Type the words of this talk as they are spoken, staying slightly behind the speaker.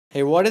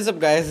Hey, what is up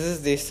guys, this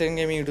is the Exynos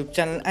Gaming YouTube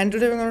channel and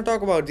today we're going to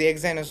talk about the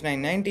Exynos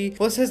 990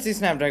 versus the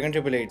Snapdragon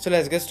 888. So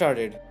let's get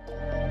started.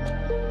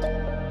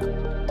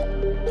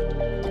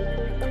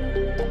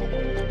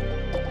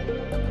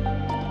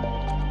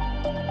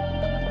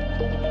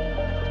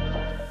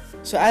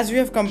 So as we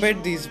have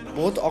compared these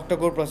both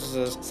octa-core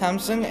processors,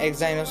 Samsung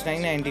Exynos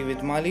 990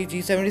 with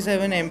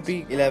Mali-G77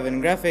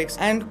 MP11 graphics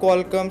and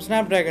Qualcomm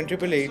Snapdragon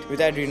 888 with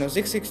Adreno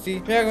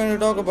 660, we are going to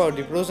talk about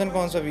the pros and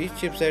cons of each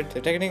chipset,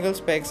 the technical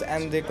specs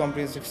and the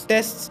comprehensive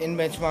tests in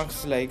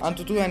benchmarks like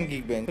ANTUTU and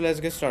Geekbench. So let's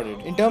get started.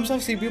 In terms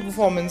of CPU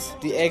performance,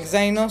 the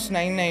Exynos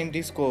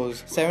 990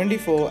 scores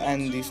 74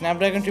 and the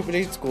Snapdragon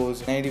 888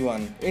 scores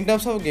 91. In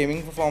terms of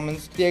gaming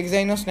performance, the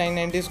Exynos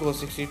 990 scores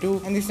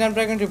 62 and the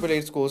Snapdragon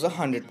 888 scores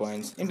 100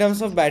 points. In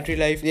terms of battery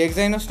life, the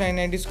Exynos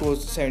 990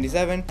 scores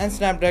 77 and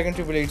Snapdragon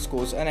 888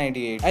 scores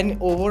 98. And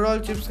overall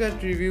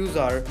chipset reviews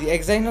are the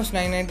Exynos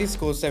 990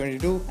 scores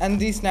 72 and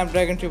the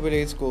Snapdragon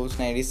 888 scores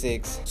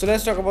 96. So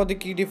let's talk about the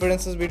key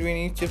differences between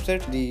each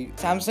chipset. The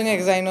Samsung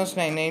Exynos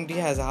 990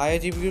 has a higher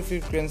GPU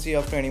frequency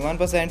of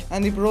 21%,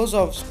 and the pros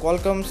of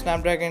Qualcomm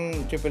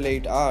Snapdragon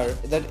 888 are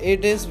that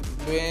it is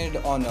made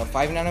on a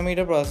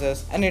 5nm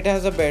process and it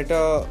has a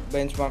better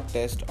benchmark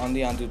test on the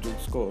AnTuTu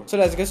score. So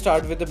let's get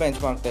started with the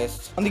benchmark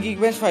tests. On the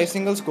Geekbench 5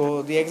 single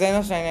score, the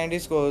Exynos 990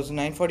 scores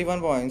 941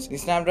 points, the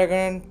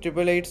Snapdragon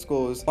 888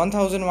 scores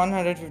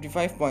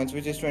 1155 points,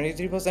 which is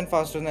 23%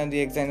 faster than the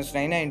Exynos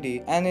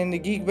 990. And in the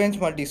Geekbench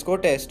multi-score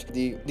test,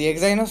 the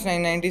Exynos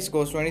 990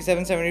 scores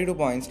 2772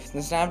 points,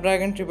 the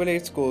Snapdragon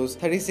 888 scores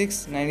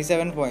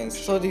 3697 points.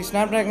 So the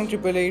Snapdragon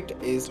 888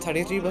 is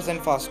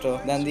 33% faster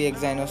than the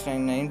Exynos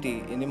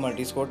 990 in the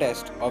multi-score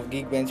test of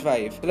Geekbench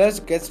 5. So let's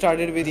get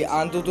started with the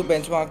AnTuTu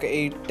Benchmark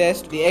 8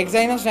 test. The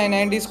Exynos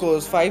 990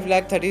 scores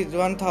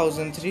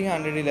 5,31,311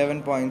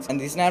 points and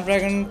the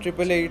Snapdragon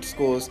 888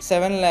 scores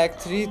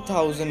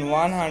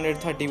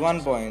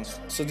 7,03,131 points.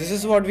 So this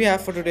is what we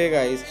have for today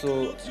guys.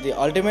 So the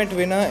ultimate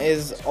winner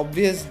is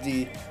obvious,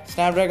 the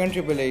Snapdragon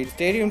 888.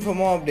 Stay tuned for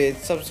more updates.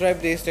 Subscribe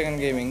to Exynos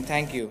Gaming.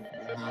 Thank you.